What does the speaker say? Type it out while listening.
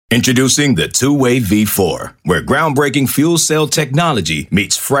Introducing the Two-Way V4, where groundbreaking fuel cell technology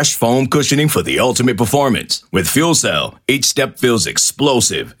meets fresh foam cushioning for the ultimate performance. With Fuel Cell, each step feels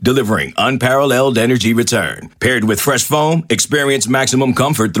explosive, delivering unparalleled energy return. Paired with fresh foam, experience maximum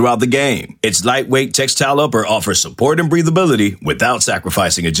comfort throughout the game. Its lightweight textile upper offers support and breathability without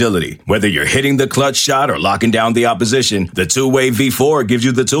sacrificing agility. Whether you're hitting the clutch shot or locking down the opposition, the Two-Way V4 gives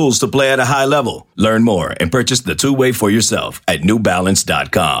you the tools to play at a high level. Learn more and purchase the Two-Way for yourself at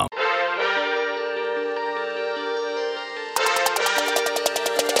newbalance.com.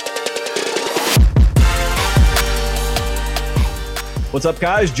 What's up,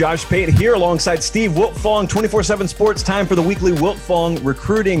 guys? Josh Pate here alongside Steve Wiltfong, 24/7 Sports. Time for the weekly Wiltfong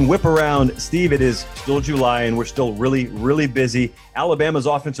recruiting whip around. Steve, it is still July and we're still really busy. Alabama's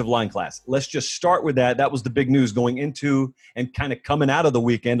offensive line class. Let's just start with that. That was the big news going into and kind of coming out of the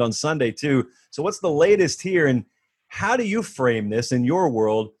weekend on Sunday too. So what's the latest here, and how do you frame this in your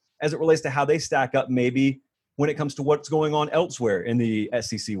world as it relates to how they stack up maybe when it comes to what's going on elsewhere in the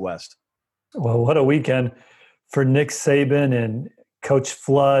SEC West? Well, what a weekend for Nick Saban and Coach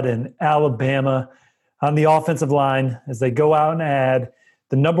Flood and Alabama on the offensive line as they go out and add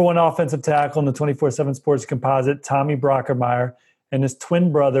the number one offensive tackle in the 24/7 Sports composite, Tommy Brockermeyer, and his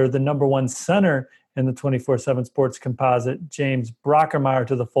twin brother, the number one center in the 24/7 Sports composite, James Brockermeyer,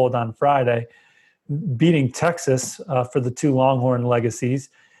 to the fold on Friday, beating Texas for the two Longhorn legacies,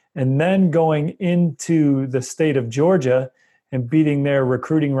 and then going into the state of Georgia and beating their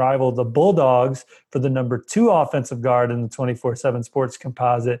recruiting rival, the Bulldogs, for the number two offensive guard in the 24/7 Sports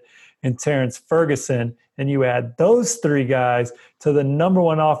composite, in Terrence Ferguson. And you add those three guys to the number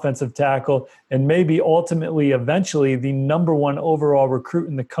one offensive tackle and maybe ultimately, eventually, the number one overall recruit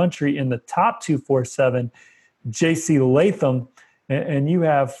in the country in the top 247, J.C. Latham, and you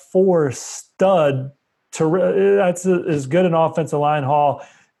have four stud. That's as good an offensive line haul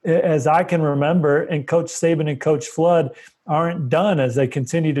as I can remember, and Coach Saban and Coach Flood aren't done as they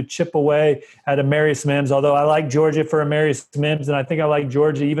continue to chip away at Amarius Mims, although I like Georgia for Amarius Mims, and I think I like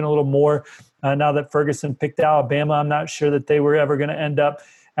Georgia even a little more now that Ferguson picked Alabama. I'm not sure that they were ever going to end up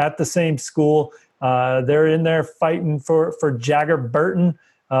at the same school. They're in there fighting for Jagger Burton,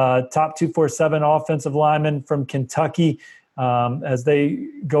 top 247 offensive lineman from Kentucky. As they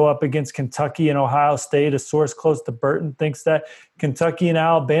go up against Kentucky and Ohio State, a source close to Burton thinks that Kentucky and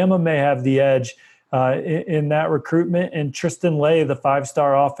Alabama may have the edge in that recruitment. And Tristan Lay, the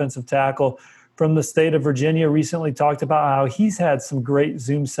five-star offensive tackle from the state of Virginia, recently talked about how he's had some great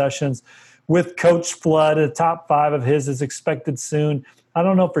Zoom sessions with Coach Flood. A top five of his is expected soon. I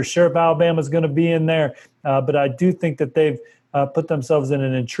don't know for sure if Alabama's going to be in there, but I do think that they've put themselves in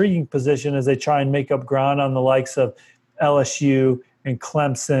an intriguing position as they try and make up ground on the likes of LSU and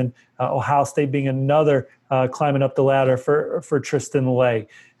Clemson, Ohio State being another climbing up the ladder for Tristan Lay.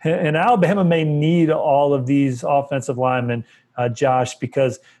 And Alabama may need all of these offensive linemen, Josh,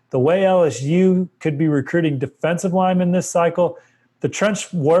 because the way LSU could be recruiting defensive linemen this cycle, the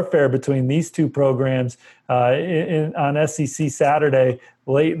trench warfare between these two programs on SEC Saturday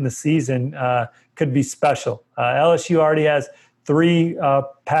late in the season could be special. LSU already has three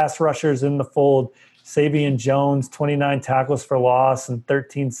pass rushers in the fold. Savion Jones, 29 tackles for loss and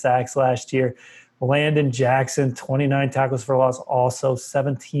 13 sacks last year. Landon Jackson, 29 tackles for loss, also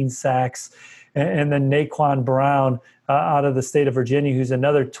 17 sacks. And then Naquan Brown out of the state of Virginia, who's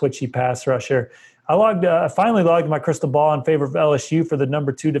another twitchy pass rusher. I finally logged my crystal ball in favor of LSU for the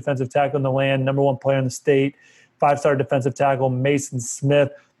number two defensive tackle in the land, number one player in the state, five-star defensive tackle, Mason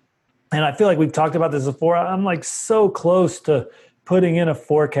Smith. And I feel like we've talked about this before. I'm like so close to putting in a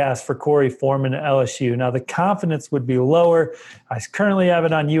forecast for Corey Foreman at LSU. Now, the confidence would be lower. I currently have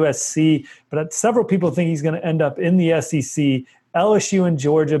it on USC, but several people think he's going to end up in the SEC. LSU and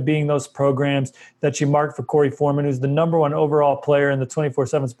Georgia being those programs that you mark for Corey Foreman, who's the number one overall player in the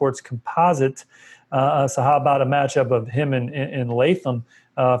 24/7 Sports composite. So how about a matchup of him and Latham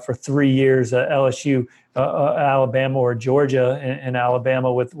for 3 years, LSU, Alabama, or Georgia and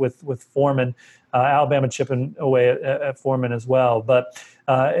Alabama with Foreman. Alabama chipping away at Foreman as well. But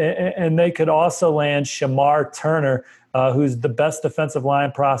and they could also land Shamar Turner, who's the best defensive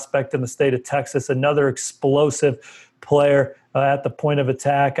line prospect in the state of Texas, another explosive player at the point of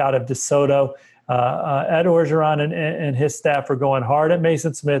attack out of DeSoto. Ed Orgeron and his staff are going hard at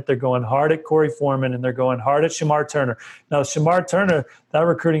Mason Smith. They're going hard at Corey Foreman, and they're going hard at Shamar Turner. Now, Shamar Turner, that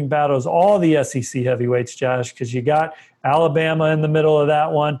recruiting battle is all the SEC heavyweights, Josh, because you got Alabama in the middle of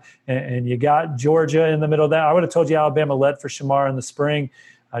that one, and you got Georgia in the middle of that. I would have told you Alabama led for Shamar in the spring.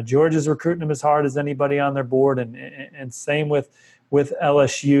 Georgia's recruiting him as hard as anybody on their board, and same with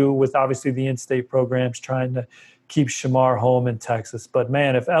LSU, with obviously the in-state programs trying to keep Shamar home in Texas. But,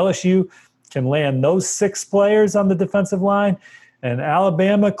 man, if LSU can land those 6 players on the defensive line and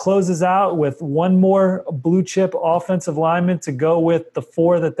Alabama closes out with one more blue-chip offensive lineman to go with the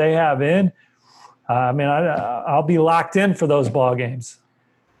 4 that they have in, I'll be locked in for those ball games.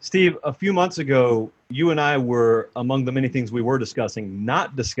 Steve, a few months ago, you and I were, among the many things we were discussing,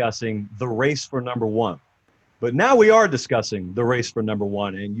 not discussing the race for number 1. But now we are discussing the race for number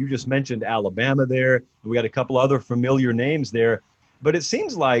 1. And you just mentioned Alabama there. We got a couple other familiar names there. But it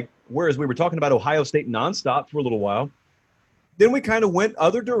seems like, whereas we were talking about Ohio State nonstop for a little while, then we kind of went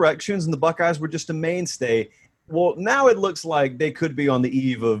other directions and the Buckeyes were just a mainstay. Well, now it looks like they could be on the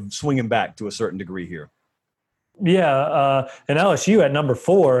eve of swinging back to a certain degree here. Yeah, and LSU at number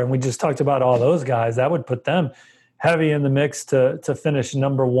 4, and we just talked about all those guys. That would put them heavy in the mix to finish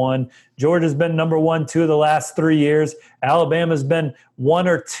number 1. Georgia's been number 1 2 of the last 3 years. Alabama's been 1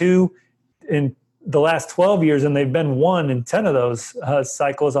 or 2 in the last 12 years, and they've been 1 in 10 of those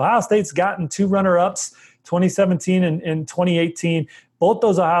cycles. Ohio State's gotten 2 runner-ups, 2017 and 2018. Both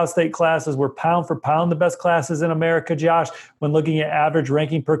those Ohio State classes were pound for pound the best classes in America, Josh, when looking at average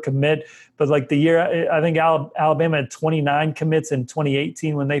ranking per commit. But like the year, I think Alabama had 29 commits in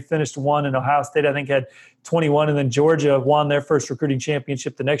 2018 when they finished 1, and Ohio State, I think, had 21. And then Georgia won their first recruiting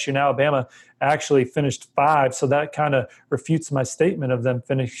championship the next year. Now Alabama actually finished 5. So that kind of refutes my statement of them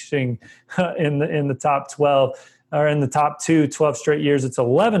finishing in the top 12 or in the top 12 straight years. It's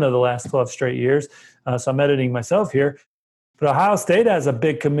 11 of the last 12 straight years. So I'm editing myself here. But Ohio State has a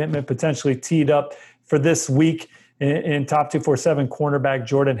big commitment potentially teed up for this week in top 247 cornerback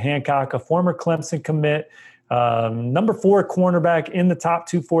Jordan Hancock, a former Clemson commit, number 4 cornerback in the top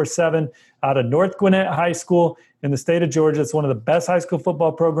 247 out of North Gwinnett High School in the state of Georgia. It's one of the best high school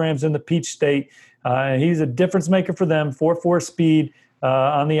football programs in the Peach State. And he's a difference maker for them, 4.4 speed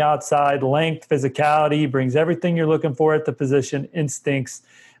on the outside, length, physicality, brings everything you're looking for at the position, instincts.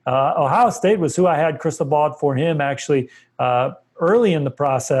 Ohio State was who I had crystal balled for him actually early in the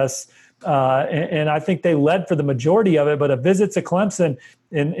process, and I think they led for the majority of it, but a visit to Clemson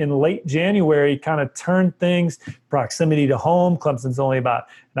in late January kind of turned things, proximity to home. Clemson's only about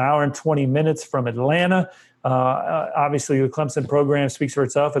an hour and 20 minutes from Atlanta. Obviously, the Clemson program speaks for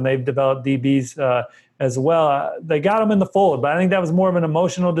itself, and they've developed DBs as well. They got them in the fold, but I think that was more of an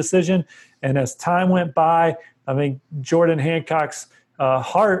emotional decision, and as time went by, I think Jordan Hancock's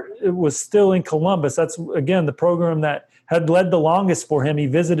heart was still in Columbus. That's, again, the program that had led the longest for him. He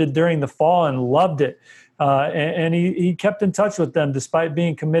visited during the fall and loved it. And he kept in touch with them despite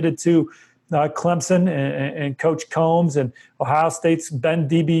being committed to Clemson and Coach Combs. And Ohio State's been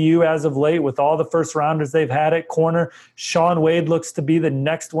DBU as of late with all the first-rounders they've had at corner. Shaun Wade looks to be the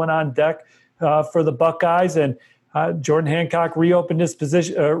next one on deck for the Buckeyes. And Jordan Hancock reopened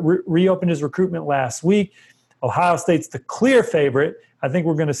his recruitment last week. Ohio State's the clear favorite. I think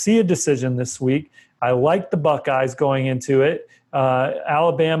we're going to see a decision this week. I like the Buckeyes going into it.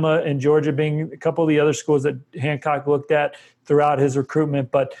 Alabama and Georgia being a couple of the other schools that Hancock looked at throughout his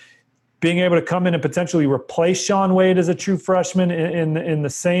recruitment. But being able to come in and potentially replace Shaun Wade as a true freshman in the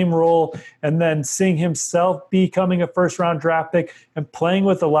same role, and then seeing himself becoming a first-round draft pick and playing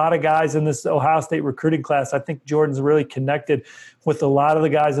with a lot of guys in this Ohio State recruiting class, I think Jordan's really connected with a lot of the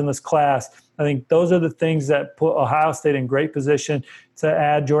guys in this class. I think those are the things that put Ohio State in great position to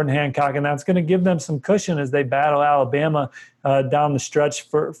add Jordan Hancock, and that's going to give them some cushion as they battle Alabama down the stretch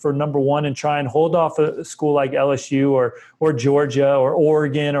for number 1 and try and hold off a school like LSU or Georgia or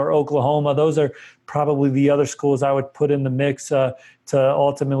Oregon or Oklahoma. Those are probably the other schools I would put in the mix to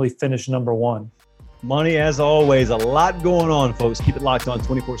ultimately finish number 1. Money, as always, a lot going on, folks. Keep it locked on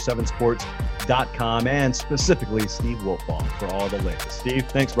 247sports.com and specifically Steve Wiltfong for all the latest. Steve,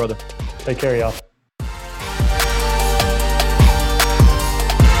 thanks, brother. Take care, y'all.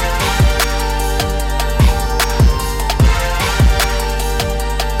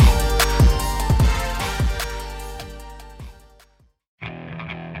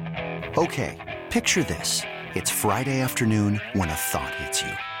 Okay, picture this. It's Friday afternoon when a thought hits you.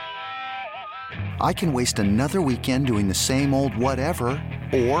 I can waste another weekend doing the same old whatever,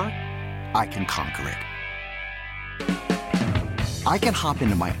 or I can conquer it. I can hop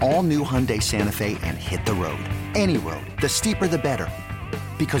into my all-new Hyundai Santa Fe and hit the road. Any road. The steeper, the better.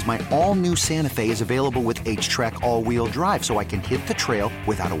 Because my all-new Santa Fe is available with H-Track all-wheel drive, so I can hit the trail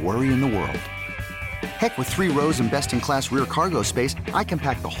without a worry in the world. Heck, with 3 rows and best-in-class rear cargo space, I can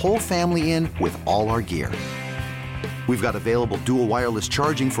pack the whole family in with all our gear. We've got available dual wireless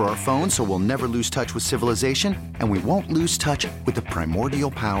charging for our phones, so we'll never lose touch with civilization, and we won't lose touch with the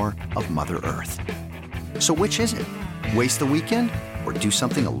primordial power of Mother Earth. So which is it? Waste the weekend or do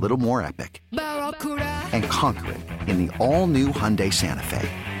something a little more epic and conquer it in the all-new Hyundai Santa Fe.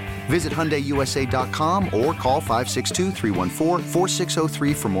 Visit HyundaiUSA.com or call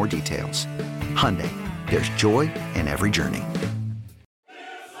 562-314-4603 for more details. Hyundai, there's joy in every journey.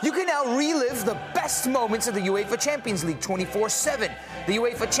 You can now relive the best moments of the UEFA Champions League 24/7. The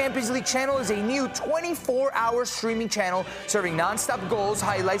UEFA Champions League channel is a new 24-hour streaming channel serving non-stop goals,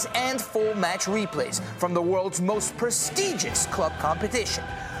 highlights, and full match replays from the world's most prestigious club competition.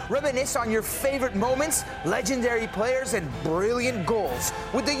 Reminisce on your favorite moments, legendary players, and brilliant goals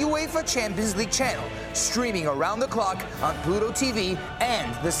with the UEFA Champions League channel, streaming around the clock on Pluto TV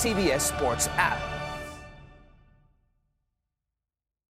and the CBS Sports app.